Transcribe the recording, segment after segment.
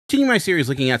Continue my series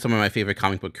looking at some of my favorite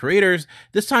comic book creators,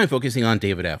 this time focusing on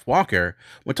David F. Walker.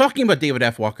 When talking about David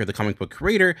F. Walker, the comic book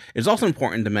creator, it is also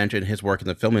important to mention his work in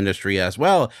the film industry as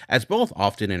well, as both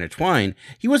often intertwine.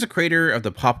 He was a creator of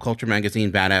the pop culture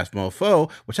magazine Badass Mofo,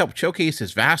 which helped showcase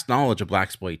his vast knowledge of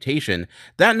blaxploitation.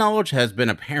 That knowledge has been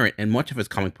apparent in much of his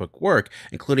comic book work,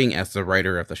 including as the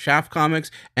writer of the Shaft comics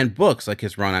and books like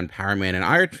his run on Power Man and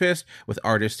Iron Fist with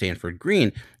artist Sanford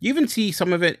Greene. You even see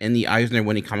some of it in the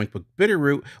Eisner-winning comic book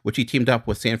Bitterroot, which he teamed up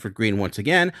with Sanford Greene once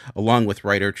again, along with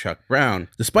writer Chuck Brown.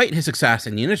 Despite his success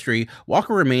in the industry,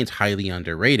 Walker remains highly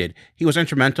underrated. He was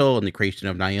instrumental in the creation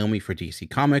of Naomi for DC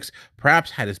Comics,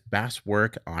 perhaps had his best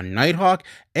work on Nighthawk,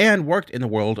 and worked in the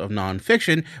world of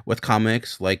nonfiction with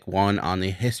comics like one on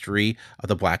the history of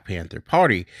the Black Panther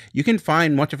Party. You can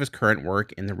find much of his current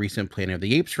work in the recent Planet of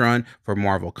the Apes run for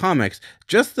Marvel Comics.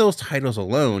 Just those titles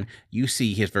alone, you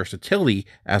see his versatility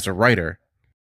as a writer.